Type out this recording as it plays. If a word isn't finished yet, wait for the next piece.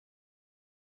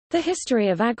The history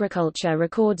of agriculture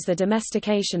records the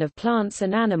domestication of plants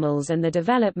and animals and the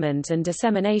development and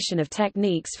dissemination of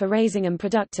techniques for raising them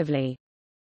productively.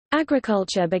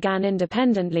 Agriculture began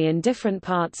independently in different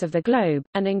parts of the globe,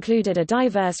 and included a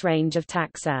diverse range of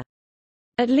taxa.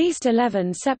 At least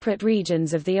 11 separate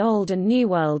regions of the Old and New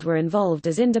World were involved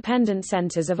as independent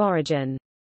centers of origin.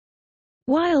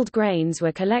 Wild grains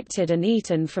were collected and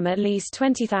eaten from at least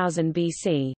 20,000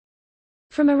 BC.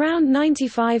 From around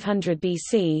 9500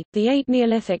 BC, the 8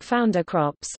 Neolithic founder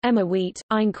crops, emmer wheat,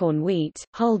 einkorn wheat,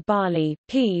 hulled barley,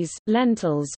 peas,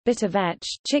 lentils, bitter vetch,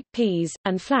 chickpeas,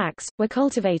 and flax, were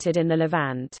cultivated in the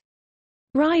Levant.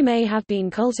 Rye may have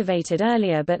been cultivated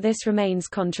earlier, but this remains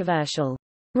controversial.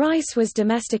 Rice was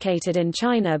domesticated in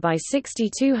China by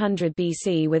 6200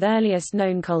 BC, with earliest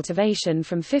known cultivation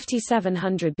from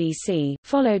 5700 BC,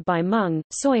 followed by mung,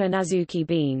 soy and azuki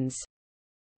beans.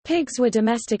 Pigs were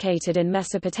domesticated in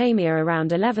Mesopotamia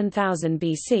around 11,000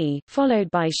 BC,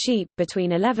 followed by sheep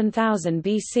between 11,000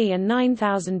 BC and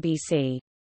 9,000 BC.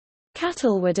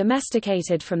 Cattle were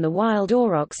domesticated from the wild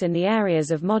aurochs in the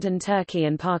areas of modern Turkey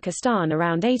and Pakistan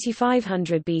around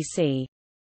 8500 BC.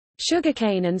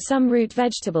 Sugarcane and some root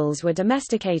vegetables were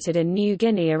domesticated in New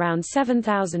Guinea around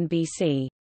 7000 BC.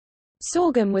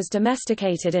 Sorghum was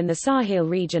domesticated in the Sahel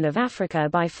region of Africa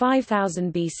by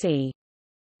 5000 BC.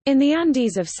 In the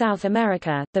Andes of South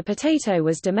America, the potato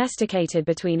was domesticated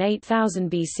between 8000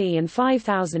 BC and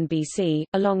 5000 BC,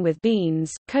 along with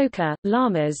beans, coca,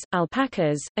 llamas,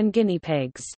 alpacas, and guinea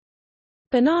pigs.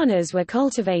 Bananas were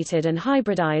cultivated and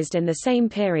hybridized in the same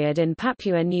period in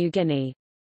Papua New Guinea.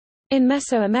 In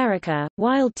Mesoamerica,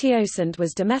 wild teosint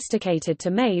was domesticated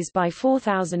to maize by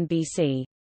 4000 BC.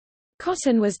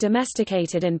 Cotton was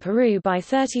domesticated in Peru by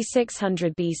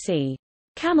 3600 BC.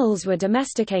 Camels were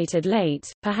domesticated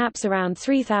late, perhaps around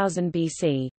 3000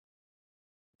 BC.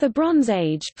 The Bronze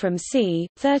Age, from c.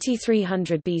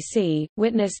 3300 BC,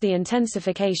 witnessed the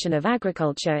intensification of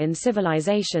agriculture in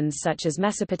civilizations such as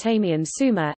Mesopotamian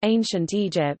Sumer, ancient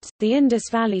Egypt, the Indus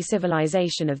Valley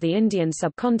Civilization of the Indian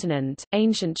subcontinent,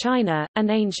 ancient China,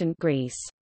 and ancient Greece.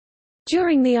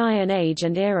 During the Iron Age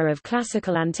and era of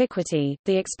classical antiquity,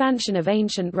 the expansion of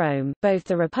ancient Rome, both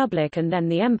the Republic and then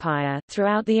the Empire,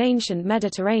 throughout the ancient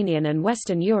Mediterranean and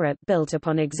Western Europe built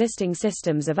upon existing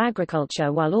systems of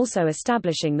agriculture while also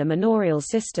establishing the manorial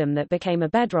system that became a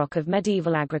bedrock of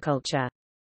medieval agriculture.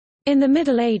 In the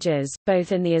Middle Ages,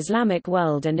 both in the Islamic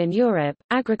world and in Europe,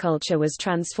 agriculture was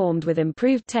transformed with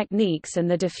improved techniques and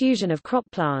the diffusion of crop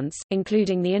plants,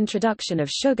 including the introduction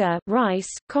of sugar, rice,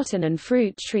 cotton and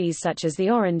fruit trees such as the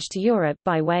orange to Europe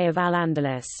by way of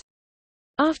Al-Andalus.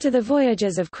 After the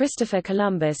voyages of Christopher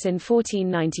Columbus in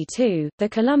 1492, the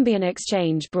Columbian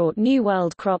exchange brought New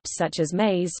World crops such as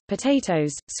maize,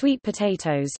 potatoes, sweet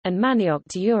potatoes, and manioc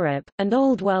to Europe, and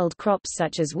Old World crops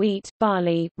such as wheat,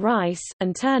 barley, rice,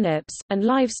 and turnips, and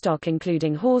livestock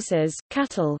including horses,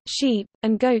 cattle, sheep,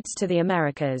 and goats to the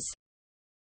Americas.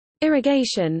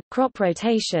 Irrigation, crop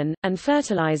rotation, and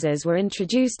fertilizers were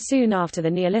introduced soon after the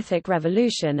Neolithic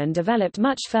Revolution and developed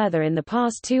much further in the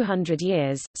past 200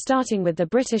 years, starting with the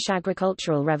British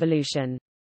Agricultural Revolution.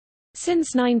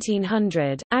 Since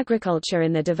 1900, agriculture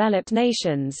in the developed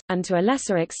nations, and to a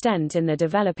lesser extent in the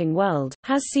developing world,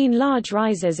 has seen large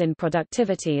rises in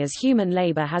productivity as human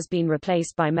labor has been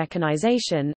replaced by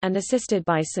mechanization, and assisted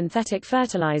by synthetic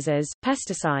fertilizers,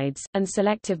 pesticides, and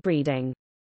selective breeding.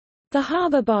 The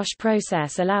Haber-Bosch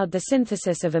process allowed the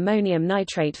synthesis of ammonium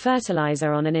nitrate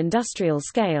fertilizer on an industrial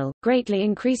scale, greatly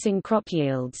increasing crop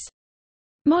yields.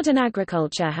 Modern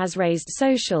agriculture has raised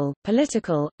social,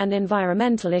 political, and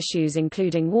environmental issues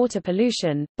including water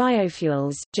pollution,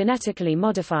 biofuels, genetically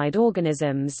modified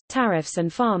organisms, tariffs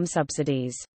and farm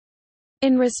subsidies.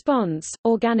 In response,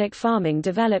 organic farming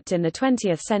developed in the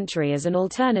 20th century as an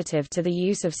alternative to the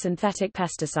use of synthetic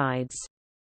pesticides.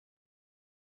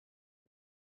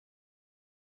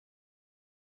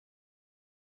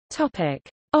 Topic: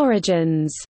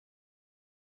 Origins.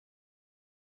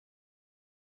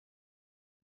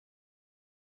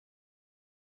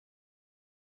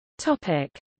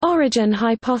 Topic: Origin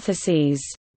hypotheses.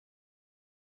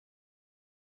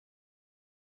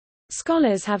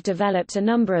 Scholars have developed a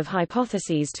number of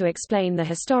hypotheses to explain the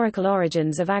historical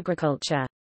origins of agriculture.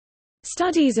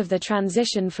 Studies of the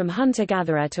transition from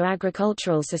hunter-gatherer to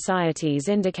agricultural societies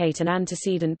indicate an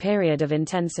antecedent period of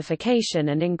intensification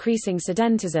and increasing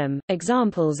sedentism.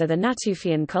 Examples are the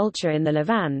Natufian culture in the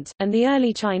Levant, and the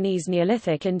early Chinese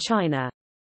Neolithic in China.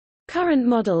 Current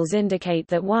models indicate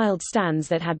that wild stands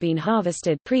that had been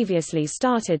harvested previously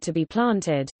started to be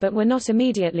planted, but were not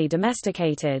immediately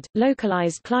domesticated.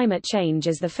 Localized climate change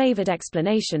is the favored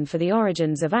explanation for the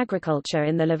origins of agriculture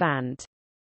in the Levant.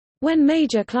 When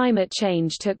major climate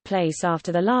change took place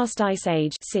after the last ice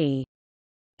age c.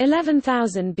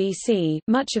 11,000 BC,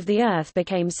 much of the Earth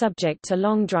became subject to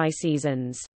long dry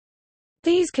seasons.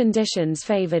 These conditions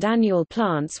favored annual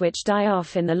plants which die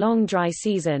off in the long dry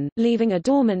season, leaving a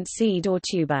dormant seed or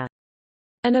tuber.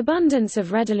 An abundance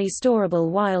of readily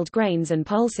storable wild grains and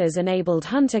pulses enabled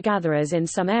hunter-gatherers in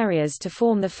some areas to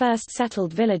form the first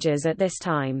settled villages at this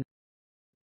time.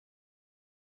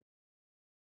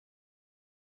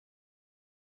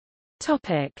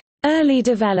 Early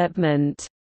development.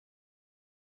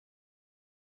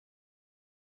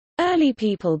 Early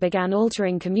people began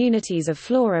altering communities of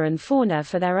flora and fauna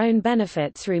for their own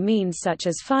benefit through means such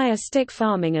as fire stick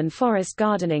farming and forest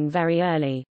gardening very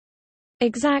early.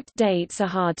 Exact dates are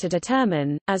hard to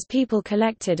determine, as people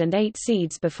collected and ate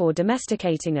seeds before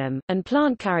domesticating them, and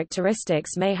plant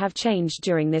characteristics may have changed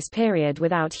during this period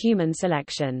without human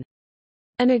selection.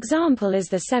 An example is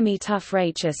the semi-tough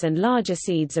rachis and larger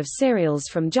seeds of cereals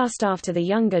from just after the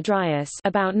Younger Dryas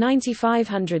about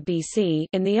 9500 BC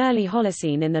in the early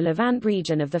Holocene in the Levant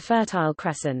region of the Fertile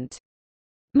Crescent.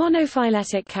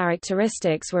 Monophyletic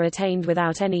characteristics were attained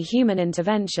without any human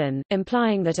intervention,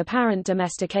 implying that apparent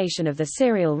domestication of the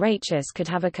cereal rachis could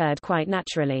have occurred quite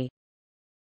naturally.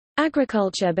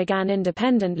 Agriculture began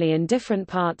independently in different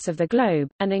parts of the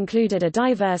globe, and included a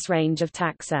diverse range of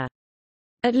taxa.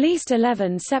 At least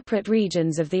 11 separate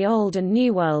regions of the Old and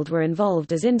New World were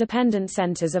involved as independent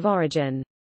centers of origin.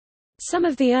 Some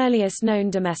of the earliest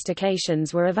known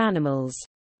domestications were of animals.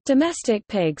 Domestic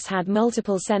pigs had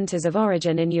multiple centers of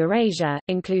origin in Eurasia,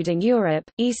 including Europe,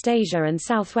 East Asia and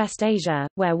Southwest Asia,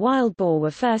 where wild boar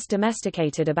were first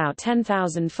domesticated about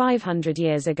 10,500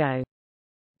 years ago.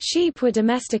 Sheep were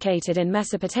domesticated in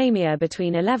Mesopotamia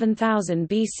between 11,000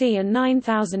 BC and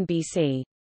 9,000 BC.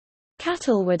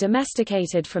 Cattle were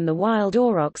domesticated from the wild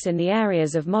aurochs in the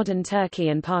areas of modern Turkey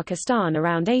and Pakistan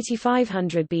around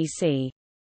 8500 BC.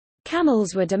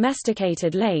 Camels were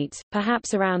domesticated late,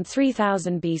 perhaps around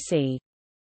 3000 BC.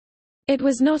 It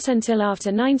was not until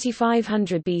after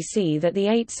 9500 BC that the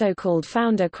 8 so-called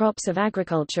founder crops of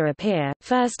agriculture appear,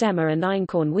 first emmer and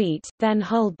einkorn wheat, then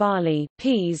hulled barley,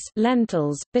 peas,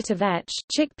 lentils, bitter vetch,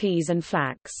 chickpeas and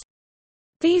flax.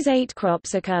 These 8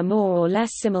 crops occur more or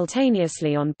less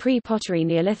simultaneously on pre-pottery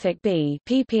Neolithic B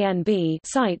 (PPNB)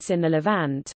 sites in the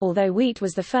Levant, although wheat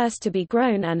was the first to be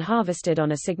grown and harvested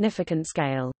on a significant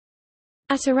scale.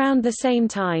 At around the same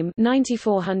time,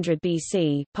 9400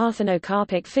 BC,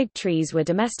 parthenocarpic fig trees were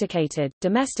domesticated.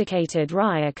 Domesticated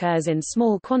rye occurs in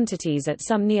small quantities at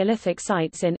some Neolithic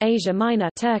sites in Asia Minor,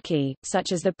 Turkey,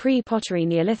 such as the pre-pottery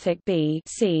Neolithic B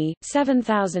c.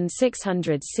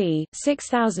 7600 c.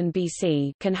 6000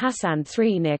 BC, Can Hassan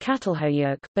III near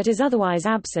Catalhoyuk, but is otherwise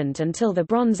absent until the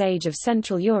Bronze Age of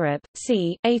Central Europe,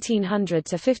 c. 1800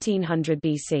 to 1500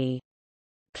 BC.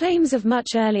 Claims of much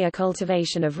earlier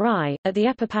cultivation of rye, at the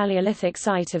Epipaleolithic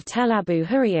site of Tel Abu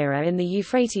Hurayra in the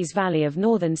Euphrates Valley of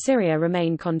northern Syria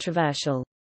remain controversial.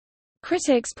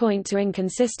 Critics point to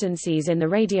inconsistencies in the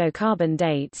radiocarbon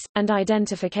dates, and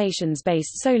identifications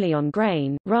based solely on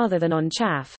grain, rather than on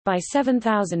chaff. By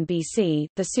 7000 BC,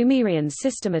 the Sumerians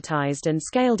systematized and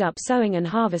scaled up sowing and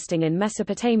harvesting in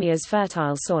Mesopotamia's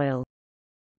fertile soil.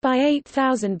 By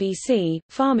 8000 BC,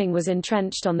 farming was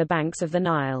entrenched on the banks of the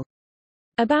Nile.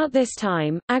 About this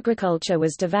time, agriculture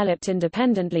was developed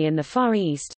independently in the Far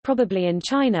East, probably in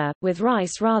China, with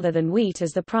rice rather than wheat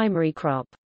as the primary crop.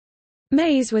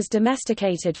 Maize was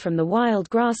domesticated from the wild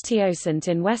grass teosint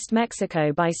in West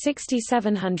Mexico by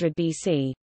 6700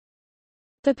 BC.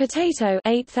 The potato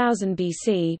 8000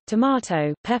 BC,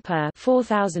 tomato, pepper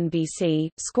 4000 BC,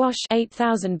 squash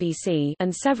 8000 BC,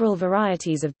 and several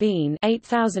varieties of bean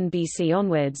 8000 BC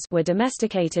onwards were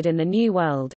domesticated in the New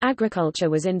World. Agriculture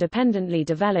was independently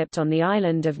developed on the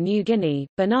island of New Guinea.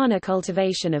 Banana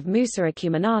cultivation of Musa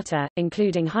acuminata,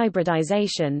 including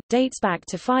hybridization, dates back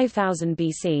to 5000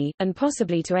 BC and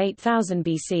possibly to 8000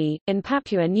 BC. In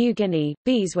Papua New Guinea,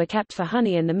 bees were kept for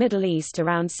honey in the Middle East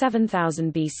around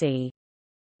 7000 BC.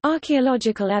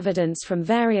 Archaeological evidence from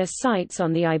various sites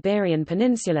on the Iberian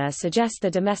Peninsula suggest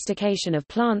the domestication of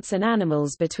plants and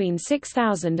animals between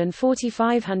 6000 and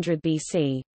 4500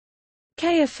 BC.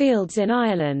 Kea fields in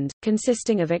Ireland,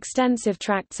 consisting of extensive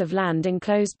tracts of land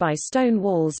enclosed by stone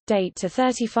walls, date to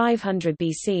 3500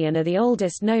 BC and are the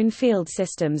oldest known field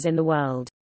systems in the world.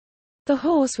 The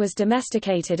horse was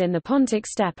domesticated in the Pontic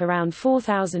steppe around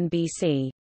 4000 BC.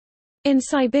 In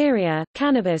Siberia,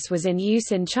 cannabis was in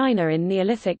use in China in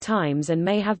Neolithic times and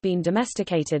may have been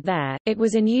domesticated there. It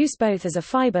was in use both as a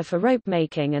fiber for rope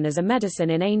making and as a medicine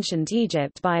in ancient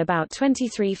Egypt by about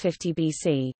 2350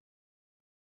 BC.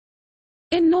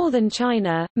 In northern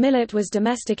China, millet was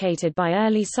domesticated by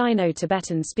early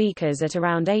Sino-Tibetan speakers at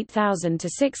around 8000 to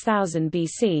 6000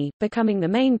 BC, becoming the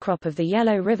main crop of the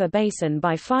Yellow River Basin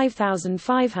by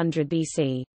 5500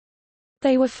 BC.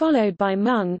 They were followed by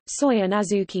mung, soy and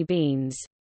azuki beans.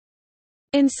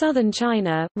 In southern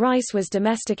China, rice was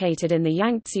domesticated in the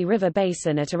Yangtze River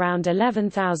Basin at around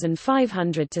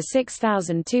 11,500 to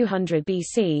 6,200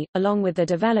 BC, along with the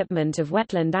development of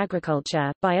wetland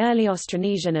agriculture, by early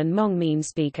Austronesian and Hmong mean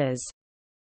speakers.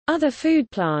 Other food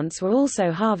plants were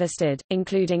also harvested,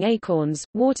 including acorns,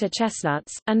 water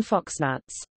chestnuts, and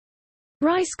foxnuts.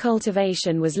 Rice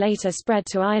cultivation was later spread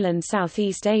to island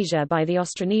Southeast Asia by the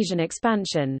Austronesian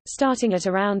expansion, starting at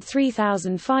around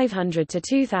 3,500 to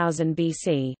 2000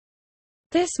 BC.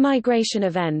 This migration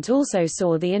event also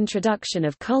saw the introduction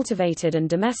of cultivated and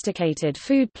domesticated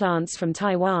food plants from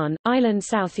Taiwan, island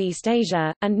Southeast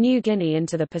Asia, and New Guinea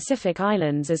into the Pacific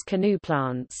Islands as canoe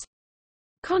plants.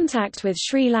 Contact with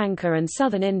Sri Lanka and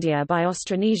southern India by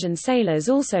Austronesian sailors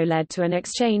also led to an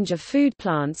exchange of food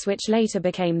plants which later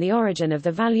became the origin of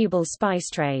the valuable spice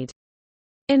trade.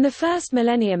 In the first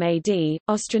millennium AD,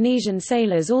 Austronesian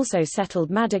sailors also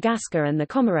settled Madagascar and the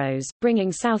Comoros,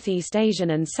 bringing Southeast Asian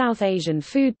and South Asian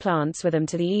food plants with them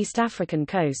to the East African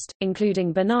coast,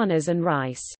 including bananas and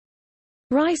rice.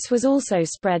 Rice was also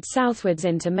spread southwards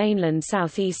into mainland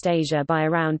Southeast Asia by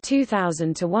around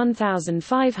 2000 to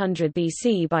 1500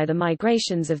 BC by the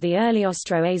migrations of the early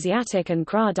Austroasiatic and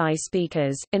Kra-Dai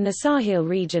speakers. In the Sahel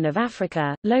region of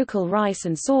Africa, local rice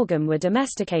and sorghum were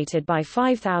domesticated by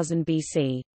 5000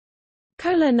 BC.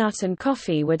 Kola nut and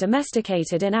coffee were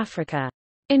domesticated in Africa.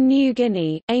 In New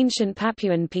Guinea, ancient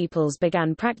Papuan peoples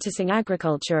began practicing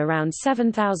agriculture around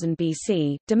 7000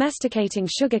 BC, domesticating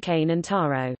sugarcane and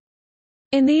taro.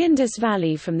 In the Indus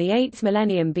Valley from the 8th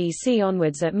millennium BC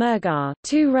onwards at Mehrgarh,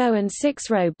 2-row and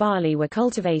 6-row barley were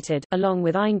cultivated, along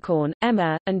with einkorn,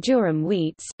 emmer, and durum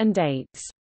wheats, and dates.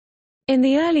 In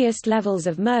the earliest levels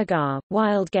of Mehrgarh,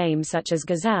 wild game such as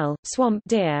gazelle, swamp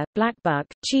deer, blackbuck,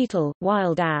 cheetal,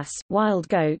 wild ass, wild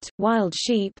goat, wild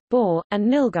sheep, boar,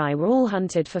 and nilgai were all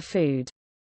hunted for food.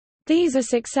 These are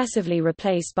successively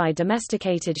replaced by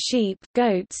domesticated sheep,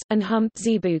 goats, and humped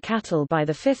zebu cattle by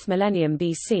the 5th millennium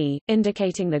BC,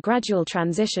 indicating the gradual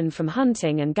transition from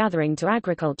hunting and gathering to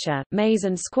agriculture. Maize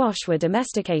and squash were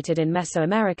domesticated in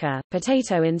Mesoamerica,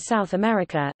 potato in South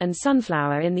America, and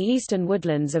sunflower in the eastern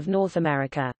woodlands of North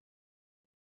America.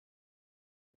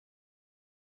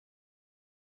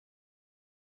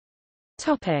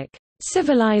 Topic: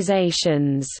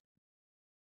 Civilizations.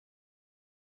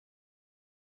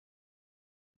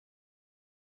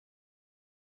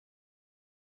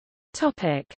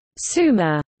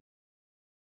 Sumer.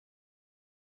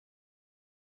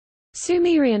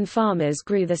 Sumerian farmers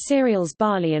grew the cereals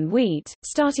barley and wheat,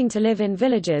 starting to live in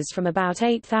villages from about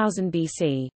 8000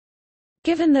 BC.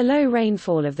 Given the low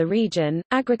rainfall of the region,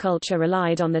 agriculture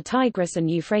relied on the Tigris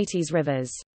and Euphrates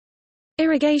rivers.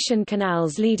 Irrigation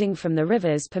canals leading from the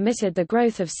rivers permitted the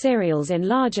growth of cereals in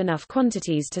large enough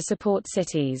quantities to support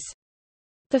cities.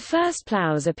 The first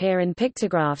plows appear in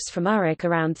pictographs from Uruk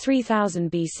around 3000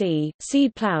 BC.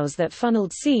 Seed plows that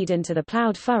funneled seed into the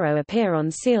plowed furrow appear on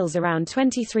seals around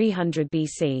 2300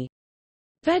 BC.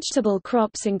 Vegetable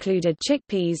crops included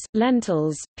chickpeas,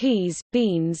 lentils, peas,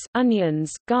 beans,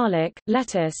 onions, garlic,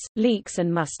 lettuce, leeks and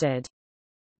mustard.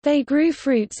 They grew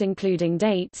fruits including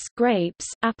dates, grapes,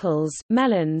 apples,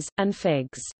 melons, and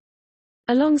figs.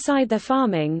 Alongside their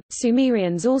farming,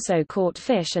 Sumerians also caught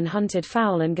fish and hunted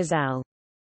fowl and gazelle.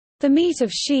 The meat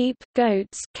of sheep,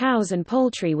 goats, cows and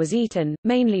poultry was eaten,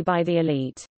 mainly by the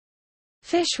elite.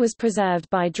 Fish was preserved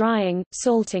by drying,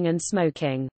 salting and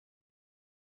smoking.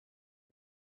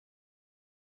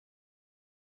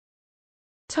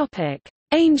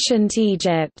 Ancient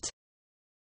Egypt.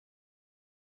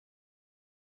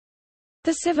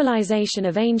 The civilization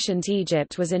of ancient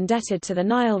Egypt was indebted to the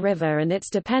Nile River and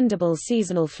its dependable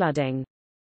seasonal flooding.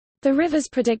 The river's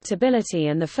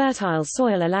predictability and the fertile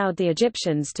soil allowed the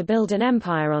Egyptians to build an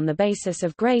empire on the basis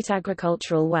of great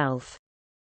agricultural wealth.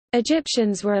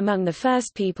 Egyptians were among the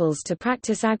first peoples to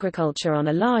practice agriculture on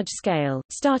a large scale,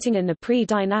 starting in the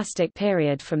pre-dynastic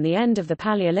period from the end of the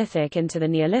Paleolithic into the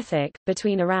Neolithic,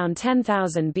 between around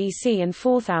 10,000 BC and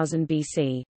 4000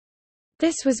 BC.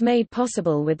 This was made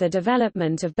possible with the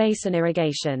development of basin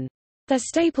irrigation. Their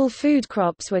staple food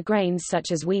crops were grains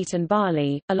such as wheat and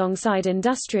barley, alongside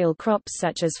industrial crops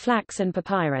such as flax and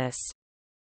papyrus.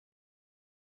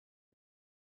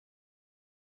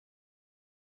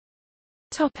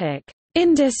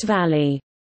 Indus Valley.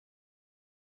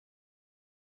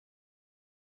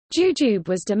 Jujube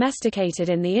was domesticated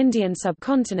in the Indian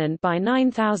subcontinent by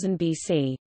 9000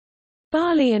 BC.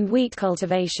 Barley and wheat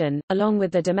cultivation, along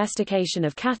with the domestication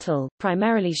of cattle,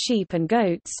 primarily sheep and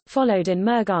goats, followed in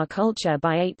Mehrgar culture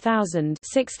by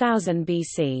 8000–6000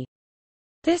 BC.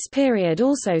 This period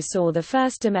also saw the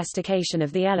first domestication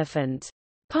of the elephant.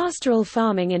 Pastoral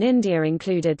farming in India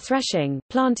included threshing,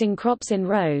 planting crops in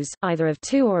rows, either of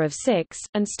 2 or of 6,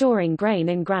 and storing grain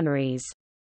in granaries.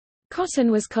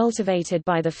 Cotton was cultivated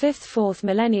by the 5th–4th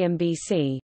millennium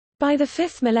BC. By the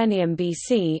 5th millennium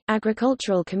BC,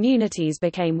 agricultural communities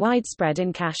became widespread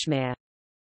in Kashmir.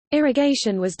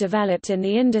 Irrigation was developed in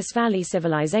the Indus Valley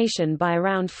Civilization by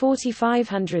around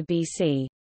 4500 BC.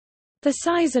 The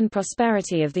size and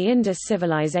prosperity of the Indus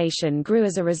civilization grew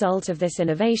as a result of this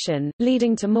innovation,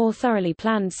 leading to more thoroughly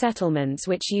planned settlements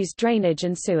which used drainage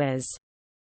and sewers.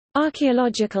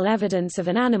 Archaeological evidence of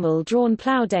an animal-drawn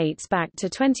plough dates back to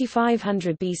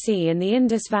 2500 BC in the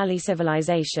Indus Valley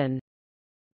Civilization.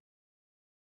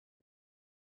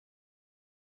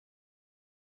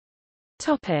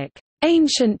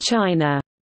 Ancient China.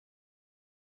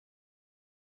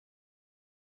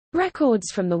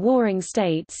 Records from the Warring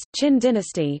States, Qin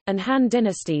dynasty, and Han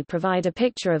dynasty provide a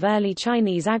picture of early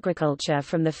Chinese agriculture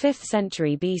from the 5th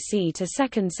century BC to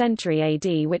 2nd century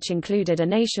AD, which included a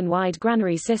nationwide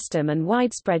granary system and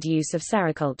widespread use of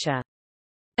sericulture.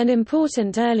 An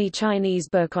important early Chinese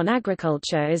book on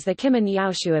agriculture is the Qimen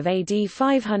Yaoshu of AD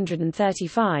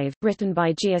 535, written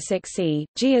by Jia Sixi.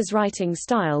 Jia's writing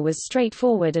style was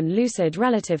straightforward and lucid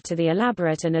relative to the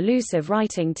elaborate and elusive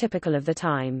writing typical of the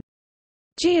time.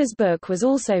 Jia's book was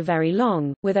also very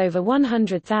long, with over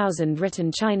 100,000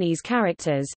 written Chinese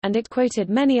characters, and it quoted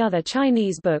many other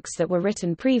Chinese books that were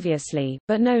written previously,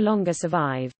 but no longer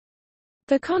survive.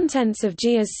 The contents of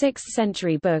Jia's 6th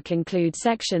century book include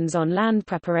sections on land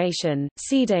preparation,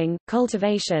 seeding,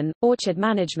 cultivation, orchard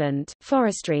management,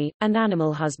 forestry, and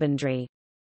animal husbandry.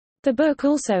 The book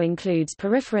also includes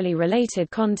peripherally related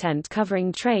content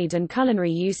covering trade and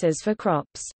culinary uses for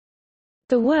crops.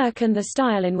 The work and the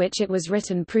style in which it was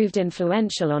written proved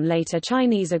influential on later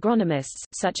Chinese agronomists,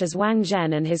 such as Wang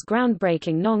Zhen and his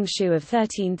groundbreaking Nong Shu of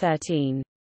 1313.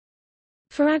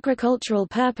 For agricultural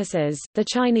purposes, the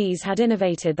Chinese had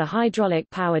innovated the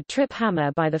hydraulic-powered trip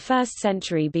hammer by the 1st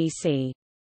century BC.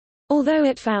 Although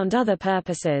it found other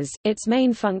purposes, its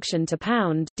main function to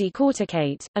pound,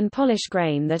 decorticate, and polish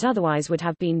grain that otherwise would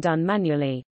have been done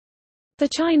manually. The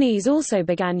Chinese also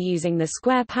began using the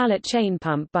square pallet chain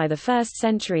pump by the 1st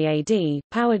century AD,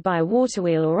 powered by a water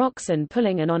wheel or oxen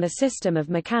pulling and on a system of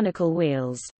mechanical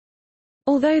wheels.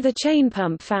 Although the chain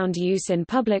pump found use in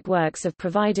public works of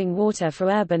providing water for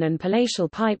urban and palatial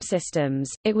pipe systems,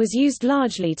 it was used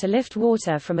largely to lift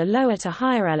water from a lower to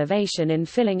higher elevation in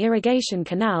filling irrigation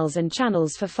canals and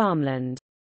channels for farmland.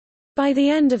 By the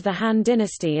end of the Han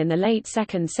dynasty in the late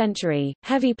 2nd century,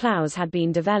 heavy ploughs had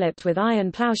been developed with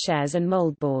iron ploughshares and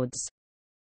moldboards.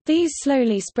 These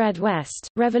slowly spread west,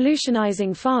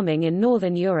 revolutionizing farming in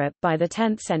northern Europe by the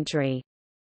 10th century.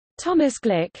 Thomas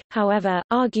Glick, however,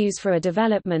 argues for a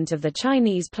development of the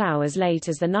Chinese plough as late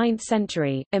as the 9th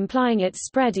century, implying its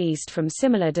spread east from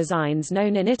similar designs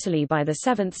known in Italy by the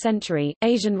 7th century.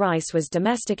 Asian rice was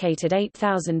domesticated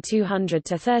 8,200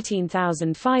 to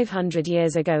 13,500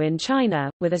 years ago in China,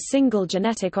 with a single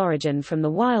genetic origin from the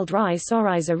wild rice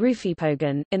Oryza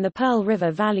rufipogon, in the Pearl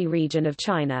River Valley region of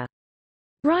China.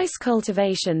 Rice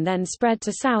cultivation then spread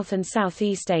to South and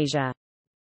Southeast Asia.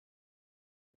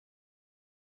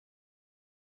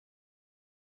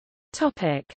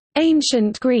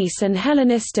 Ancient Greece and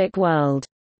Hellenistic world.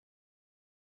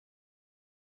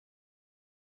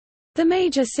 The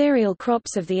major cereal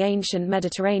crops of the ancient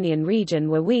Mediterranean region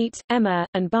were wheat, emmer,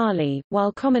 and barley,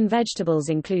 while common vegetables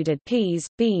included peas,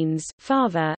 beans,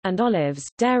 fava, and olives.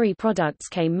 Dairy products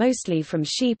came mostly from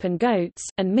sheep and goats,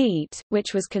 and meat,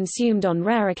 which was consumed on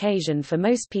rare occasion for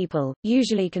most people,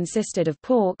 usually consisted of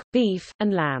pork, beef,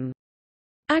 and lamb.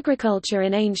 Agriculture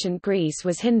in ancient Greece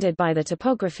was hindered by the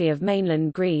topography of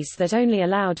mainland Greece that only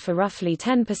allowed for roughly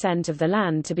 10% of the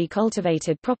land to be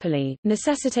cultivated properly,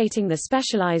 necessitating the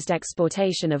specialized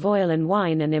exportation of oil and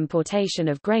wine and importation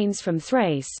of grains from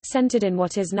Thrace, centered in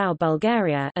what is now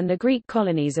Bulgaria, and the Greek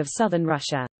colonies of southern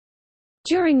Russia.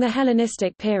 During the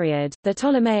Hellenistic period, the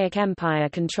Ptolemaic Empire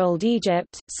controlled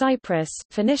Egypt, Cyprus,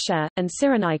 Phoenicia, and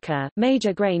Cyrenaica,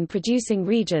 major grain-producing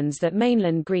regions that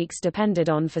mainland Greeks depended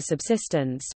on for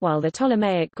subsistence, while the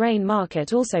Ptolemaic grain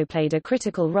market also played a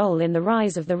critical role in the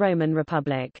rise of the Roman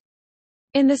Republic.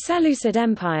 In the Seleucid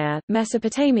Empire,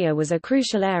 Mesopotamia was a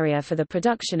crucial area for the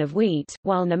production of wheat,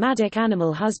 while nomadic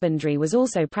animal husbandry was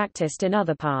also practiced in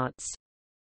other parts.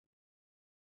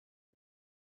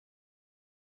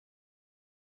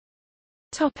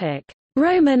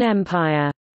 Roman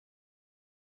Empire.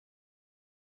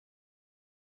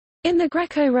 In the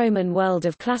Greco-Roman world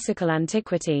of classical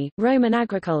antiquity, Roman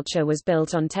agriculture was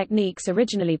built on techniques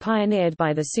originally pioneered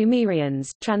by the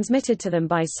Sumerians, transmitted to them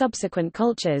by subsequent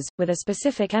cultures, with a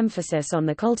specific emphasis on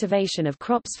the cultivation of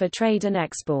crops for trade and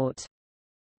export.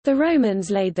 The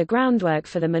Romans laid the groundwork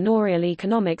for the manorial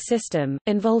economic system,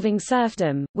 involving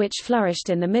serfdom, which flourished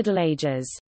in the Middle Ages.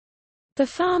 The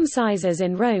farm sizes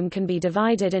in Rome can be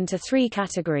divided into three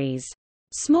categories.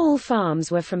 Small farms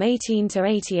were from 18 to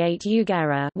 88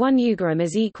 jugera. 1 jugerum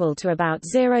is equal to about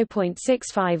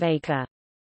 0.65 acre.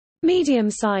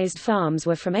 Medium-sized farms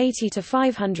were from 80 to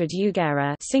 500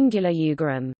 jugera, singular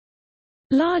jugerum.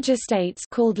 Large estates,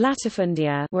 called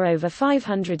latifundia, were over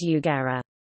 500 jugera.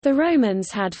 The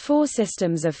Romans had four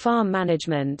systems of farm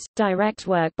management: direct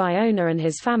work by owner and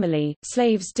his family,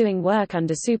 slaves doing work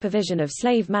under supervision of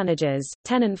slave managers,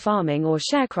 tenant farming or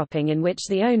sharecropping in which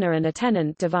the owner and a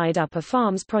tenant divide up a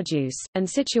farm's produce, and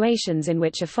situations in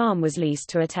which a farm was leased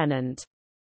to a tenant.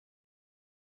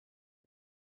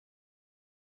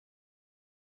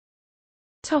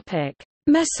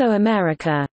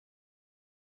 Mesoamerica.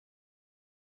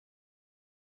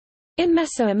 In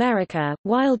Mesoamerica,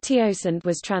 wild teosint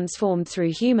was transformed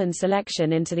through human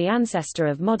selection into the ancestor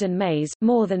of modern maize,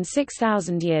 more than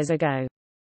 6,000 years ago.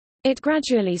 It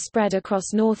gradually spread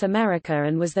across North America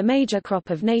and was the major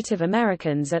crop of Native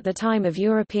Americans at the time of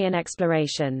European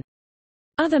exploration.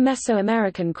 Other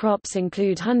Mesoamerican crops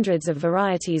include hundreds of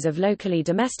varieties of locally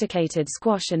domesticated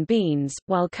squash and beans,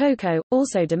 while cocoa,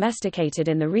 also domesticated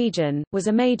in the region, was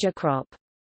a major crop.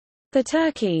 The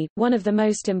turkey, one of the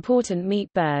most important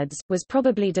meat birds, was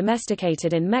probably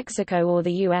domesticated in Mexico or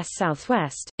the U.S.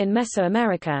 Southwest. In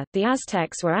Mesoamerica, the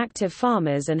Aztecs were active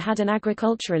farmers and had an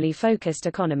agriculturally focused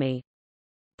economy.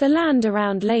 The land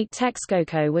around Lake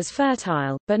Texcoco was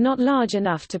fertile, but not large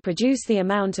enough to produce the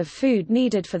amount of food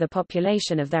needed for the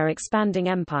population of their expanding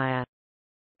empire.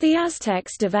 The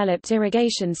Aztecs developed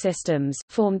irrigation systems,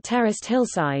 formed terraced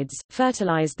hillsides,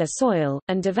 fertilized their soil,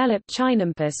 and developed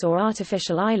chinampas or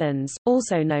artificial islands,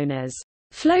 also known as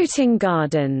floating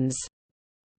gardens.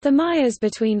 The Mayas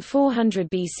between 400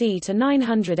 BC to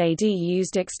 900 AD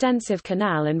used extensive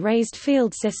canal and raised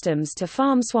field systems to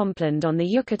farm swampland on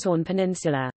the Yucatán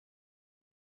Peninsula.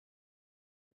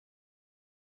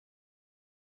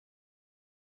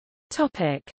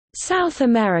 South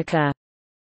America.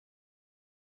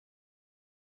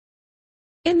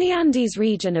 In the Andes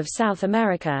region of South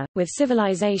America, with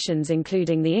civilizations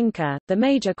including the Inca, the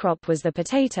major crop was the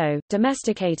potato,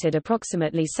 domesticated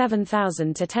approximately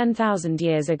 7,000 to 10,000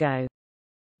 years ago.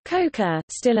 Coca,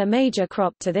 still a major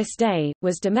crop to this day,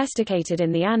 was domesticated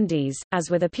in the Andes,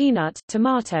 as were the peanut,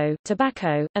 tomato,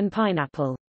 tobacco, and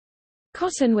pineapple.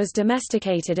 Cotton was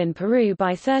domesticated in Peru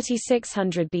by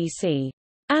 3600 BC.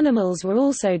 Animals were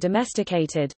also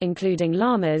domesticated, including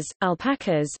llamas,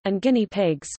 alpacas, and guinea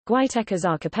pigs. Guaiteca's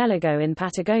archipelago in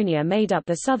Patagonia made up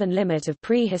the southern limit of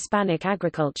pre-Hispanic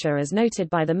agriculture, as noted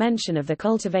by the mention of the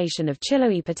cultivation of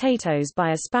Chiloe potatoes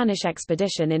by a Spanish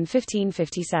expedition in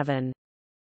 1557.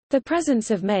 The presence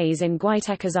of maize in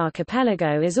Guaiteca's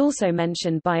archipelago is also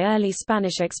mentioned by early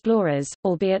Spanish explorers,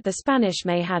 albeit the Spanish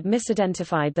may have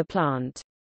misidentified the plant.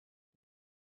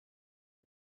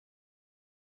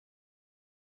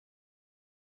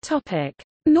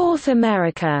 North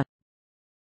America.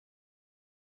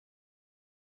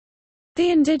 The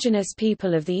indigenous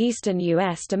people of the eastern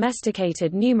U.S.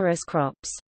 domesticated numerous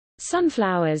crops.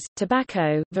 Sunflowers,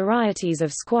 tobacco, varieties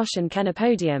of squash and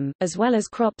chenopodium, as well as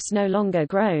crops no longer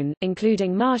grown,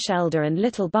 including marsh elder and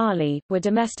little barley, were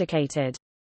domesticated.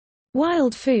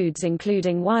 Wild foods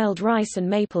including wild rice and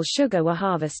maple sugar were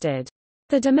harvested.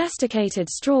 The domesticated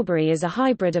strawberry is a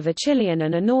hybrid of a Chilean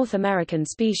and a North American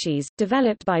species,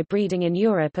 developed by breeding in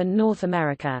Europe and North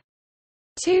America.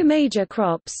 Two major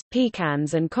crops,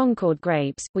 pecans and Concord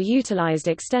grapes, were utilized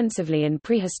extensively in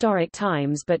prehistoric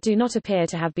times but do not appear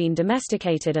to have been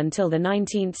domesticated until the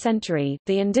 19th century.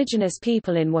 The indigenous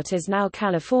people in what is now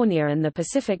California and the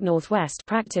Pacific Northwest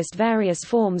practiced various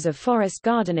forms of forest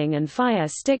gardening and fire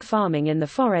stick farming in the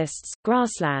forests,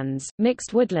 grasslands,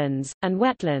 mixed woodlands, and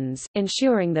wetlands,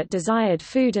 ensuring that desired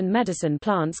food and medicine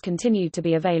plants continued to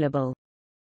be available.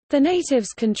 The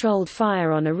natives controlled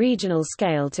fire on a regional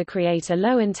scale to create a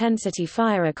low-intensity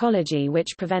fire ecology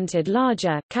which prevented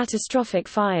larger, catastrophic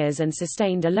fires and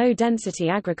sustained a low-density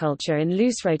agriculture in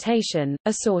loose rotation,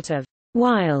 a sort of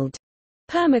wild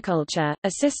permaculture.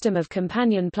 A system of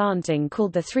companion planting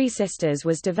called the Three Sisters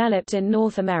was developed in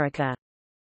North America.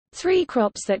 Three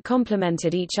crops that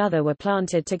complemented each other were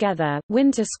planted together: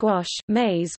 winter squash,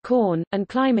 maize, corn, and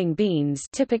climbing beans,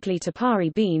 typically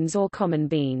topari beans or common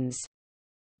beans.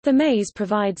 The maize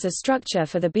provides a structure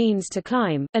for the beans to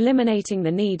climb, eliminating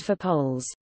the need for poles.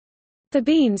 The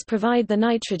beans provide the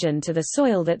nitrogen to the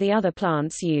soil that the other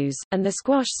plants use, and the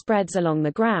squash spreads along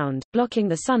the ground, blocking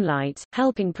the sunlight,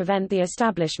 helping prevent the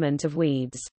establishment of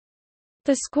weeds.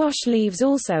 The squash leaves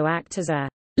also act as a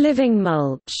living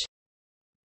mulch.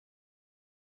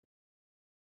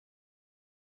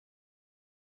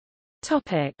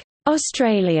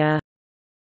 Australia.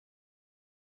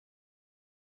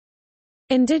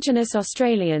 Indigenous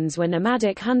Australians were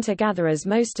nomadic hunter-gatherers,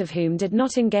 most of whom did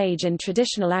not engage in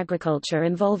traditional agriculture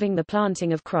involving the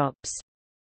planting of crops.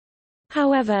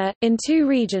 However, in two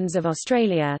regions of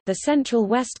Australia, the central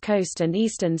west coast and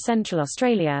eastern central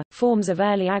Australia, forms of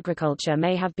early agriculture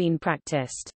may have been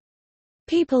practiced.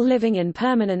 People living in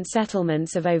permanent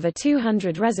settlements of over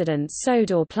 200 residents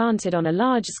sowed or planted on a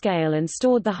large scale and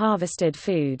stored the harvested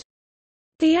food.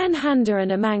 The Nhanda and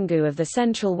Amangu of the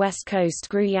central west coast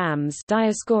grew yams,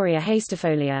 Dioscorea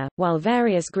hastifolia, while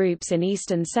various groups in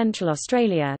eastern central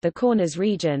Australia, the Corners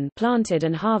region, planted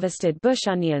and harvested bush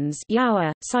onions,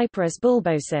 yawa, Cyperus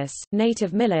bulbosus,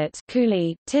 native millet,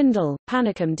 coulis, tyndall,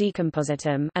 Panicum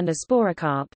decompositum, and a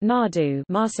sporocarp, nardoo,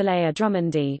 Marsilea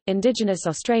drummondi. Indigenous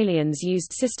Australians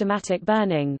used systematic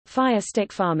burning, fire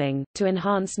stick farming, to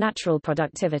enhance natural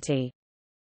productivity.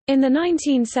 In the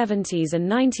 1970s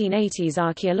and 1980s,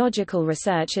 archaeological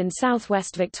research in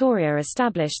southwest Victoria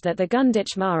established that the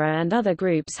Gunditj Mara and other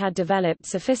groups had developed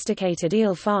sophisticated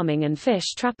eel farming and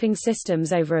fish trapping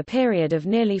systems over a period of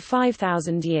nearly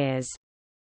 5,000 years.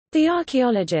 The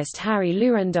archaeologist Harry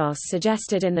Lurandos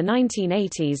suggested in the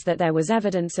 1980s that there was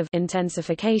evidence of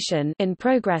intensification in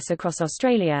progress across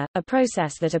Australia, a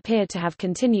process that appeared to have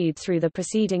continued through the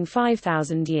preceding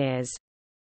 5,000 years.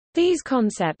 These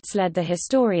concepts led the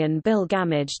historian Bill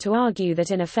Gamage to argue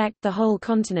that in effect the whole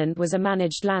continent was a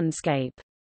managed landscape.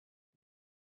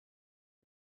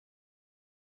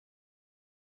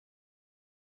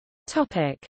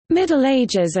 Middle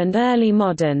Ages and early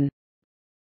modern.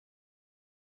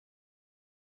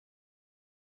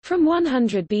 From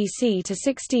 100 BC to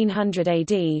 1600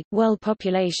 AD, world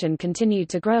population continued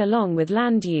to grow along with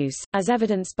land use, as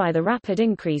evidenced by the rapid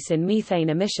increase in methane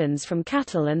emissions from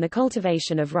cattle and the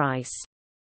cultivation of rice.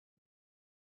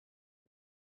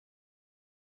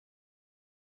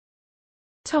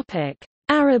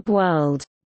 Arab world.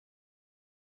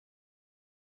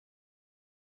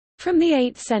 From the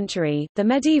 8th century, the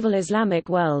medieval Islamic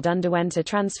world underwent a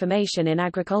transformation in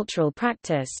agricultural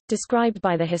practice, described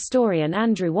by the historian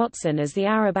Andrew Watson as the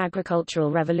Arab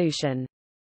agricultural revolution.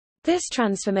 This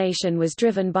transformation was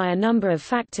driven by a number of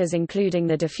factors, including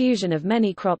the diffusion of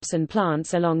many crops and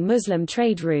plants along Muslim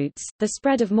trade routes, the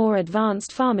spread of more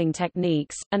advanced farming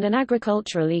techniques, and an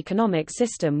agricultural economic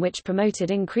system which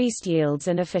promoted increased yields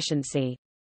and efficiency.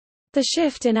 The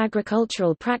shift in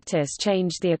agricultural practice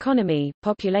changed the economy,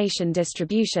 population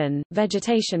distribution,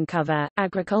 vegetation cover,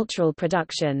 agricultural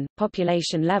production,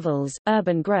 population levels,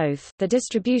 urban growth, the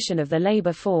distribution of the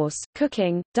labor force,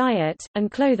 cooking, diet,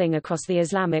 and clothing across the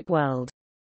Islamic world.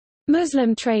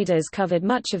 Muslim traders covered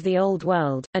much of the Old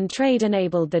World, and trade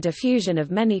enabled the diffusion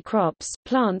of many crops,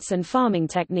 plants and farming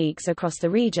techniques across the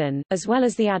region, as well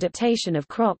as the adaptation of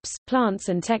crops, plants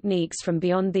and techniques from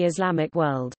beyond the Islamic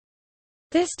world.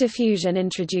 This diffusion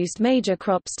introduced major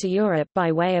crops to Europe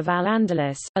by way of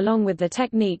Al-Andalus, along with the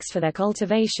techniques for their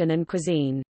cultivation and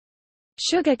cuisine.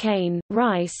 Sugarcane,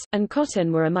 rice, and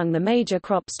cotton were among the major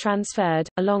crops transferred,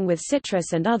 along with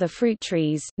citrus and other fruit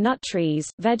trees, nut trees,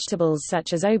 vegetables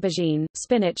such as aubergine,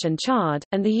 spinach and chard,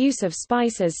 and the use of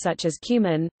spices such as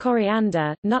cumin,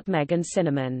 coriander, nutmeg and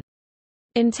cinnamon.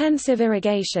 Intensive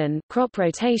irrigation, crop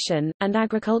rotation, and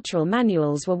agricultural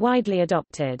manuals were widely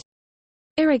adopted.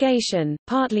 Irrigation,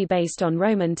 partly based on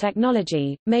Roman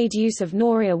technology, made use of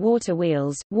Noria water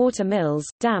wheels, water mills,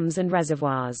 dams and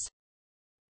reservoirs.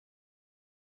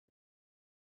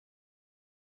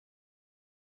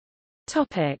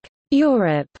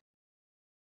 Europe.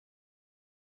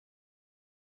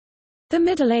 The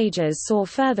Middle Ages saw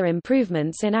further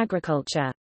improvements in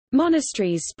agriculture.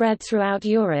 Monasteries spread throughout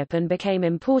Europe and became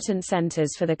important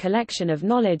centers for the collection of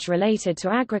knowledge related to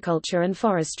agriculture and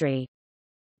forestry.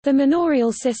 The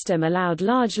manorial system allowed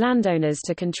large landowners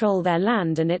to control their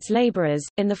land and its laborers,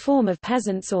 in the form of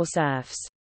peasants or serfs.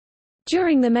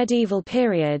 During the medieval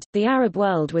period, the Arab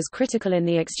world was critical in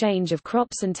the exchange of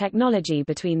crops and technology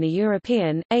between the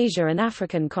European, Asia and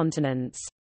African continents.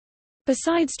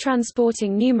 Besides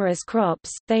transporting numerous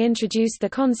crops, they introduced the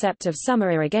concept of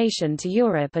summer irrigation to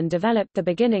Europe and developed the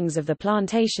beginnings of the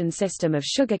plantation system of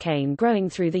sugarcane growing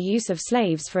through the use of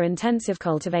slaves for intensive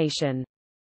cultivation.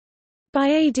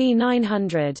 By AD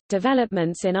 900,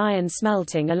 developments in iron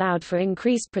smelting allowed for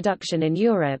increased production in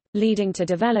Europe, leading to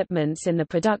developments in the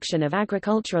production of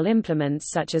agricultural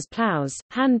implements such as plows,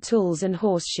 hand tools and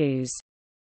horseshoes.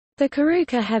 The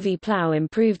Karuka heavy plow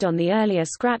improved on the earlier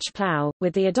scratch plow,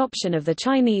 with the adoption of the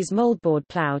Chinese moldboard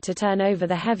plow to turn over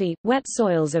the heavy, wet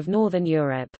soils of northern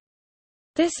Europe.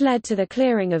 This led to the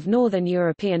clearing of northern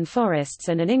European forests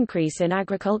and an increase in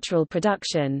agricultural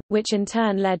production, which in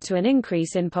turn led to an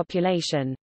increase in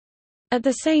population. At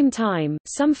the same time,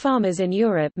 some farmers in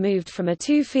Europe moved from a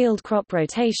two-field crop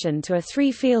rotation to a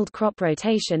three-field crop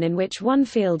rotation in which one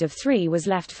field of three was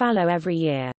left fallow every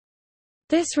year.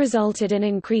 This resulted in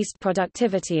increased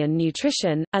productivity and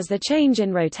nutrition, as the change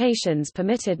in rotations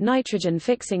permitted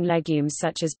nitrogen-fixing legumes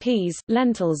such as peas,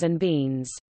 lentils and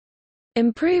beans.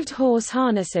 Improved horse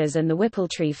harnesses and the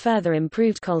whippletree further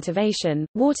improved cultivation.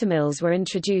 Watermills were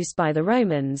introduced by the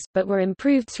Romans, but were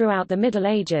improved throughout the Middle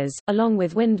Ages, along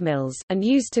with windmills, and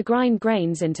used to grind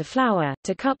grains into flour,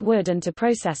 to cut wood and to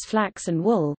process flax and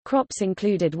wool. Crops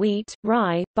included wheat,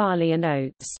 rye, barley and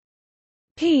oats.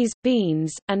 Peas,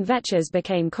 beans, and vetches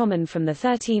became common from the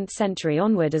 13th century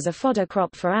onward as a fodder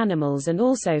crop for animals and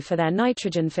also for their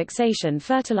nitrogen fixation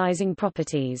fertilizing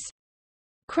properties.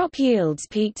 Crop yields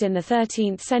peaked in the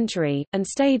 13th century, and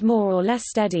stayed more or less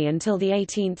steady until the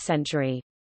 18th century.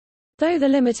 Though the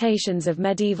limitations of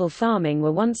medieval farming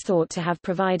were once thought to have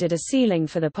provided a ceiling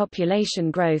for the population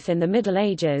growth in the Middle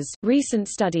Ages, recent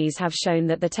studies have shown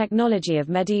that the technology of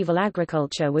medieval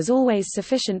agriculture was always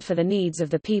sufficient for the needs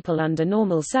of the people under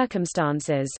normal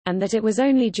circumstances, and that it was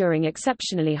only during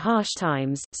exceptionally harsh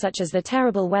times, such as the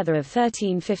terrible weather of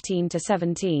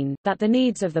 1315–17, that the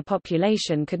needs of the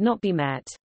population could not be met.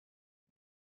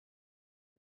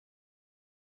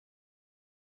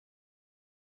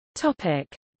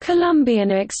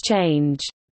 Columbian exchange.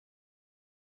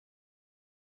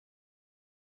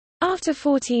 After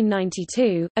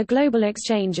 1492, a global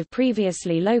exchange of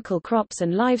previously local crops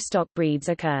and livestock breeds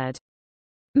occurred.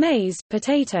 Maize,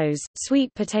 potatoes,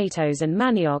 sweet potatoes and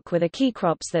manioc were the key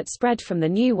crops that spread from the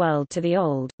New World to the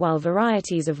Old, while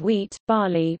varieties of wheat,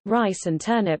 barley, rice and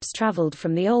turnips traveled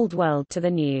from the Old World to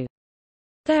the New.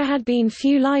 There had been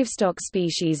few livestock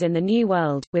species in the New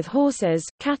World, with horses,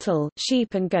 cattle,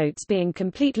 sheep and goats being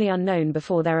completely unknown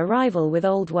before their arrival with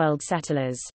Old World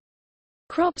settlers.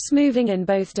 Crops moving in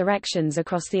both directions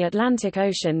across the Atlantic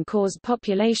Ocean caused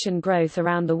population growth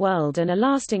around the world and a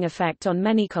lasting effect on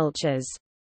many cultures.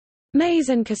 Maize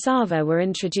and cassava were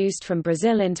introduced from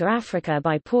Brazil into Africa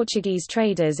by Portuguese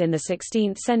traders in the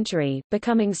 16th century,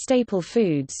 becoming staple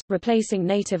foods, replacing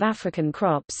native African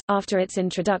crops. After its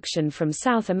introduction from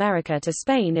South America to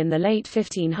Spain in the late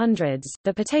 1500s,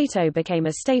 the potato became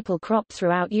a staple crop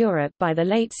throughout Europe by the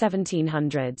late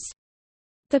 1700s.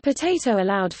 The potato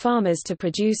allowed farmers to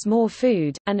produce more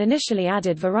food, and initially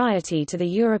added variety to the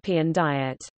European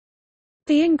diet.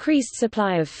 The increased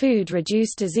supply of food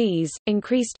reduced disease,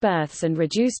 increased births and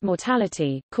reduced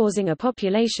mortality, causing a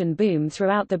population boom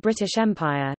throughout the British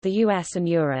Empire, the US and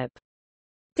Europe.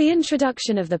 The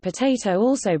introduction of the potato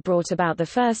also brought about the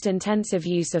first intensive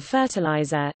use of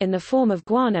fertilizer, in the form of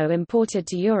guano imported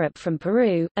to Europe from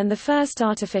Peru, and the first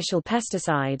artificial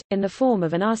pesticide, in the form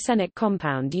of an arsenic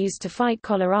compound used to fight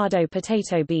Colorado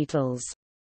potato beetles.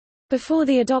 Before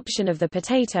the adoption of the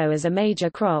potato as a major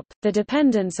crop, the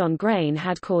dependence on grain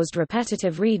had caused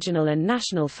repetitive regional and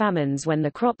national famines when the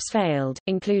crops failed,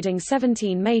 including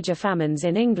 17 major famines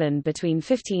in England between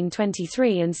 1523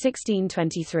 and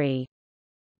 1623.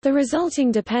 The resulting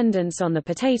dependence on the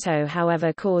potato,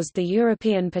 however, caused the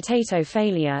European potato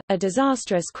failure, a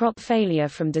disastrous crop failure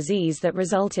from disease that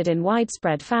resulted in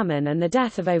widespread famine and the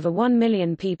death of over 1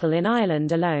 million people in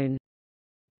Ireland alone.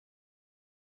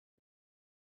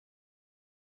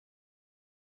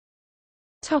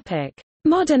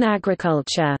 Modern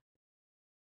agriculture.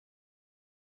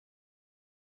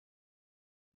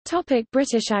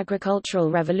 British agricultural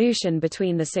revolution.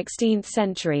 Between the 16th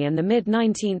century and the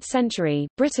mid-19th century,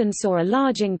 Britain saw a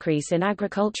large increase in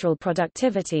agricultural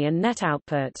productivity and net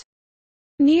output.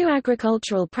 New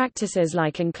agricultural practices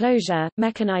like enclosure,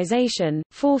 mechanization,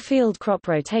 four-field crop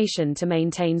rotation to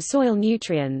maintain soil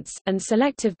nutrients, and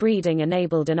selective breeding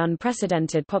enabled an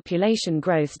unprecedented population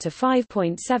growth to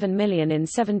 5.7 million in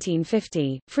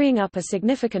 1750, freeing up a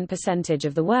significant percentage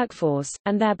of the workforce,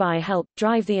 and thereby helped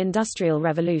drive the Industrial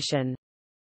Revolution.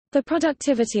 The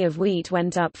productivity of wheat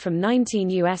went up from 19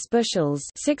 U.S. bushels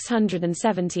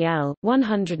 670 L,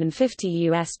 150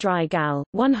 U.S. dry gal,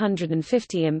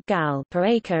 150 imp gal per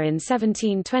acre in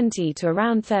 1720 to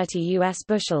around 30 U.S.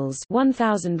 bushels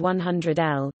 1,100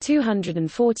 L,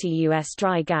 240 U.S.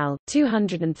 dry gal,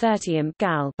 230 imp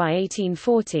gal by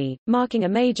 1840, marking a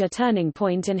major turning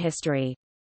point in history.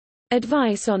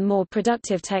 Advice on more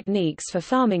productive techniques for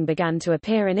farming began to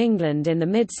appear in England in the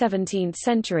mid-17th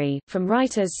century, from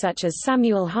writers such as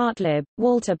Samuel Hartlib,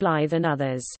 Walter Blythe and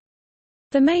others.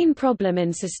 The main problem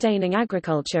in sustaining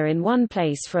agriculture in one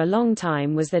place for a long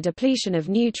time was the depletion of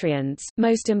nutrients,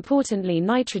 most importantly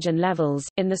nitrogen levels,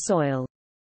 in the soil.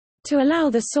 To allow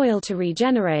the soil to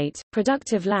regenerate,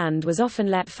 productive land was often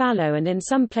let fallow and in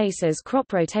some places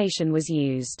crop rotation was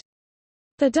used.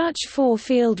 The Dutch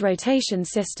four-field rotation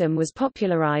system was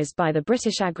popularised by the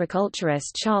British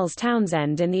agriculturist Charles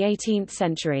Townshend in the 18th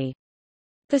century.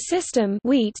 The system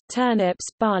wheat, turnips,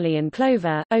 barley and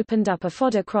clover opened up a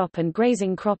fodder crop and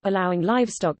grazing crop allowing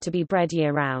livestock to be bred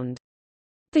year-round.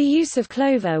 The use of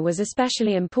clover was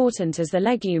especially important as the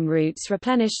legume roots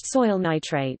replenished soil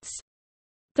nitrates.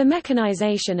 The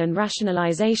mechanization and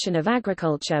rationalization of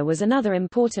agriculture was another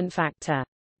important factor.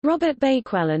 Robert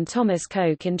Bakewell and Thomas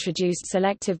Coke introduced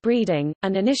selective breeding,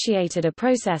 and initiated a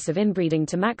process of inbreeding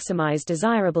to maximize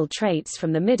desirable traits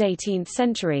from the mid-18th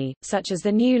century, such as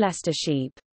the new Leicester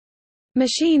sheep.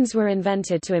 Machines were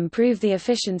invented to improve the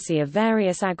efficiency of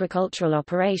various agricultural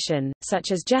operation,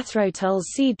 such as Jethro Tull's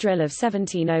seed drill of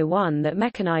 1701 that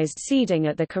mechanized seeding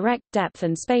at the correct depth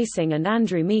and spacing and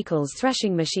Andrew Meikle's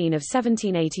threshing machine of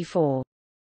 1784.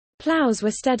 Ploughs were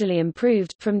steadily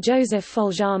improved, from Joseph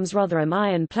Foljambe's Rotherham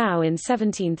iron plough in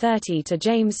 1730 to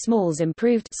James Small's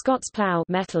improved Scots plough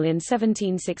metal in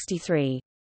 1763.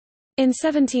 In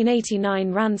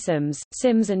 1789 Ransome's,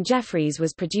 Sims and Jeffreys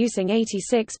was producing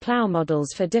 86 plough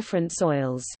models for different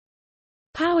soils.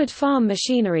 Powered farm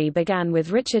machinery began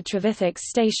with Richard Trevithick's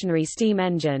stationary steam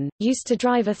engine, used to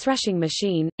drive a threshing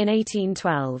machine, in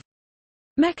 1812.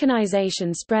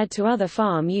 Mechanization spread to other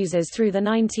farm users through the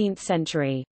 19th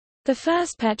century. The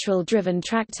first petrol-driven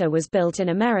tractor was built in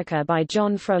America by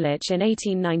John Froelich in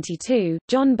 1892.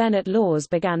 John Bennett Laws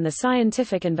began the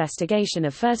scientific investigation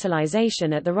of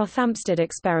fertilization at the Rothamsted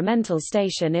Experimental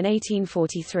Station in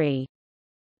 1843.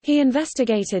 He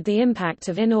investigated the impact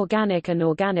of inorganic and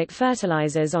organic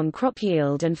fertilizers on crop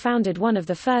yield and founded one of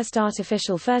the first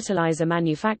artificial fertilizer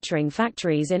manufacturing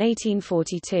factories in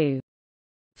 1842.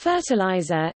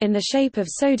 Fertilizer, in the shape of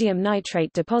sodium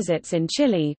nitrate deposits in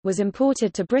Chile, was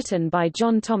imported to Britain by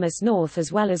John Thomas North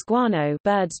as well as guano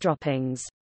birds' droppings.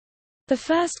 The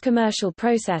first commercial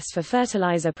process for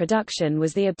fertilizer production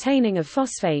was the obtaining of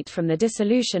phosphate from the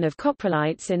dissolution of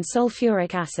coprolites in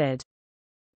sulfuric acid.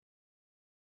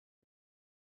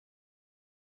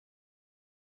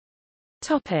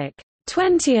 Topic: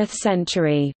 20th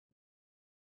century.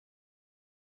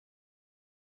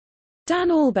 Dan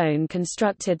Albone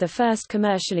constructed the first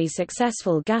commercially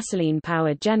successful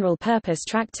gasoline-powered general-purpose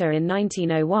tractor in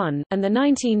 1901, and the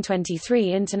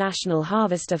 1923 International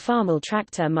Harvester Farmall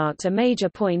tractor marked a major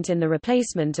point in the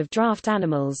replacement of draft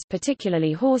animals,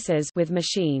 particularly horses, with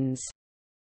machines.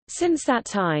 Since that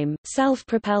time,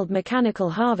 self-propelled mechanical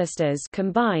harvesters,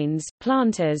 combines,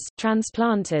 planters,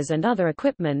 transplanters and other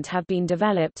equipment have been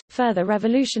developed, further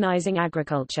revolutionizing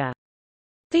agriculture.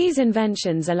 These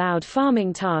inventions allowed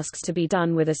farming tasks to be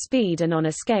done with a speed and on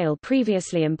a scale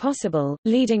previously impossible,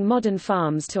 leading modern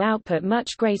farms to output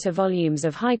much greater volumes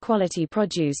of high-quality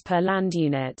produce per land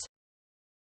unit.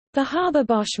 The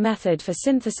Haber-Bosch method for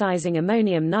synthesizing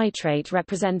ammonium nitrate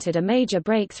represented a major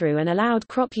breakthrough and allowed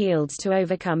crop yields to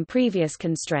overcome previous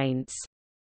constraints.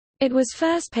 It was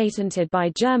first patented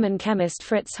by German chemist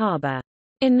Fritz Haber.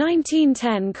 In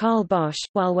 1910 Carl Bosch,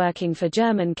 while working for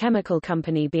German chemical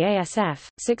company BASF,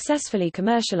 successfully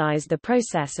commercialized the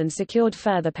process and secured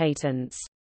further patents.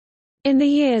 In the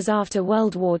years after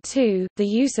World War II, the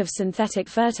use of synthetic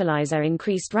fertilizer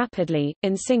increased rapidly,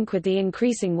 in sync with the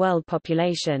increasing world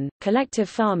population. Collective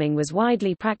farming was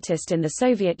widely practiced in the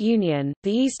Soviet Union,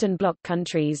 the Eastern Bloc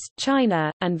countries,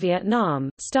 China, and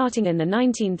Vietnam. Starting in the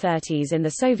 1930s in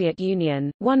the Soviet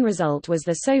Union, one result was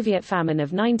the Soviet famine of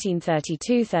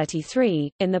 1932-33.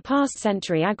 In the past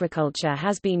century, agriculture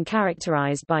has been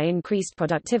characterized by increased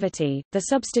productivity, the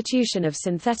substitution of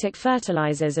synthetic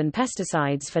fertilizers and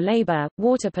pesticides for labor,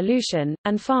 water pollution,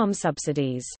 and farm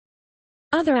subsidies.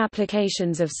 Other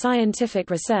applications of scientific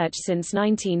research since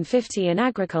 1950 in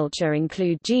agriculture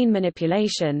include gene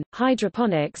manipulation,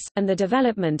 hydroponics, and the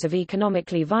development of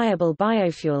economically viable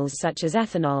biofuels such as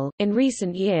ethanol. In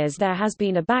recent years, there has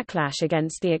been a backlash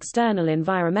against the external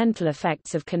environmental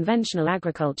effects of conventional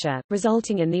agriculture,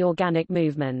 resulting in the organic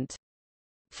movement.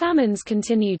 Famines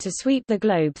continue to sweep the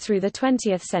globe through the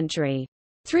 20th century.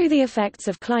 Through the effects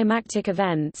of climatic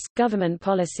events, government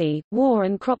policy, war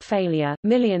and crop failure,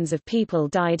 millions of people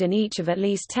died in each of at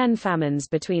least 10 famines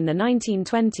between the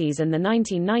 1920s and the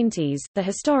 1990s. The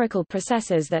historical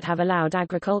processes that have allowed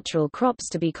agricultural crops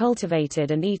to be cultivated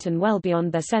and eaten well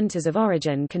beyond their centers of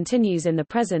origin continues in the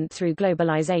present through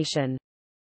globalization.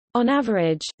 On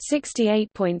average,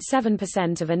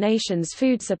 68.7% of a nation's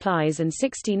food supplies and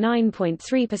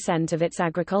 69.3% of its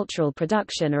agricultural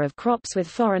production are of crops with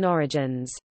foreign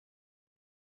origins.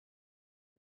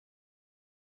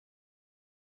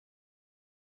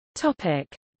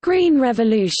 Topic: Green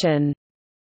Revolution.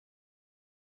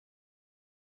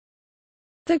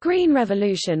 The Green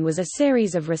Revolution was a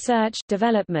series of research,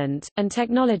 development, and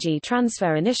technology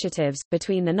transfer initiatives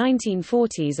between the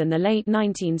 1940s and the late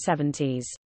 1970s.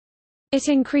 It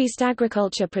increased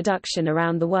agriculture production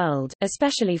around the world,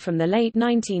 especially from the late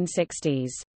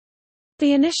 1960s.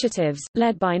 The initiatives,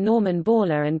 led by Norman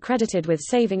Borlaug and credited with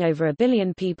saving over 1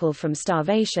 billion people from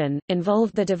starvation,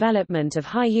 involved the development of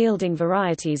high-yielding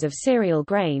varieties of cereal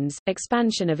grains,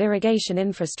 expansion of irrigation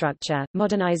infrastructure,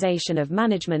 modernization of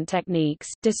management techniques,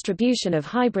 distribution of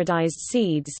hybridized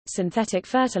seeds, synthetic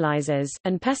fertilizers,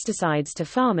 and pesticides to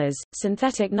farmers,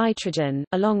 synthetic nitrogen,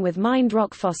 along with mined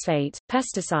rock phosphate,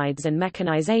 pesticides and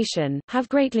mechanization, have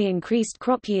greatly increased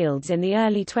crop yields in the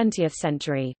early 20th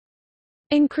century.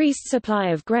 Increased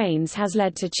supply of grains has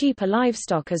led to cheaper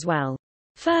livestock as well.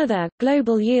 Further,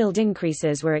 global yield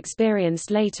increases were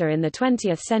experienced later in the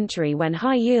 20th century when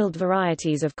high-yield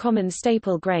varieties of common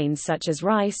staple grains such as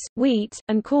rice, wheat,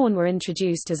 and corn were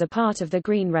introduced as a part of the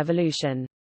Green Revolution.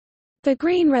 The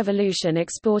Green Revolution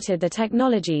exported the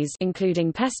technologies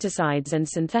including pesticides and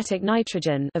synthetic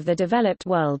nitrogen of the developed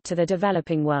world to the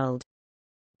developing world.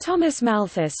 Thomas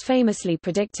Malthus famously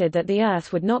predicted that the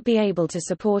Earth would not be able to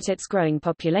support its growing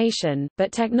population,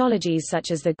 but technologies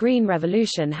such as the Green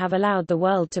Revolution have allowed the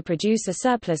world to produce a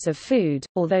surplus of food.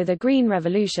 Although the Green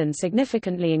Revolution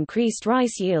significantly increased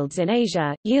rice yields in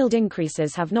Asia, yield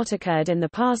increases have not occurred in the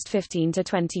past 15 to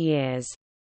 20 years.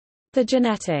 The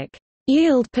genetic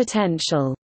yield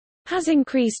potential has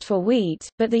increased for wheat,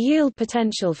 but the yield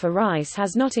potential for rice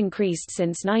has not increased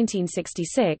since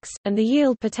 1966, and the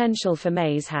yield potential for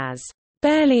maize has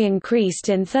barely increased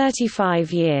in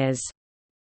 35 years.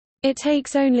 It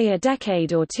takes only a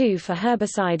decade or two for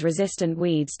herbicide-resistant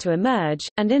weeds to emerge,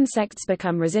 and insects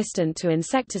become resistant to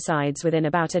insecticides within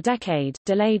about a decade,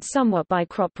 delayed somewhat by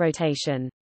crop rotation.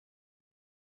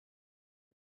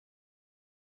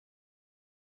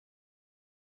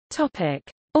 Topic: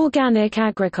 Organic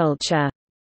agriculture.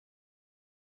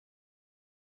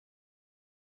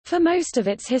 For most of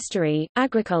its history,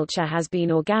 agriculture has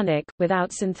been organic,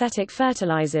 without synthetic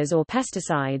fertilizers or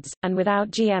pesticides, and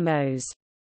without GMOs.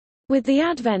 With the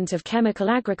advent of chemical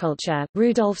agriculture,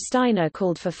 Rudolf Steiner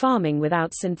called for farming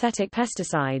without synthetic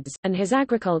pesticides, and his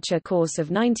agriculture course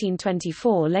of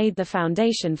 1924 laid the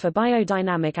foundation for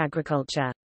biodynamic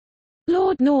agriculture.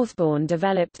 Lord Northbourne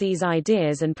developed these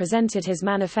ideas and presented his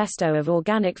Manifesto of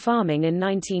Organic Farming in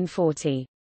 1940.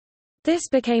 This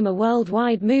became a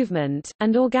worldwide movement,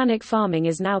 and organic farming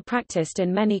is now practiced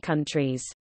in many countries.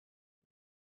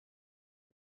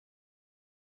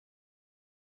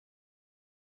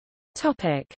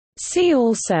 See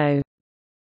also: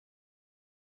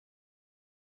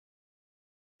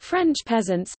 French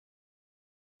peasants,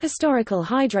 historical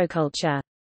hydroculture,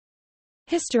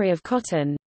 history of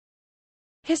cotton,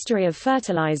 history of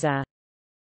fertilizer,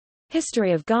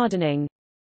 history of gardening,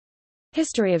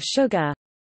 history of sugar,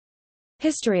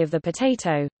 history of the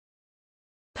potato,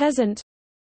 peasant,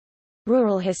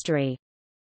 rural history.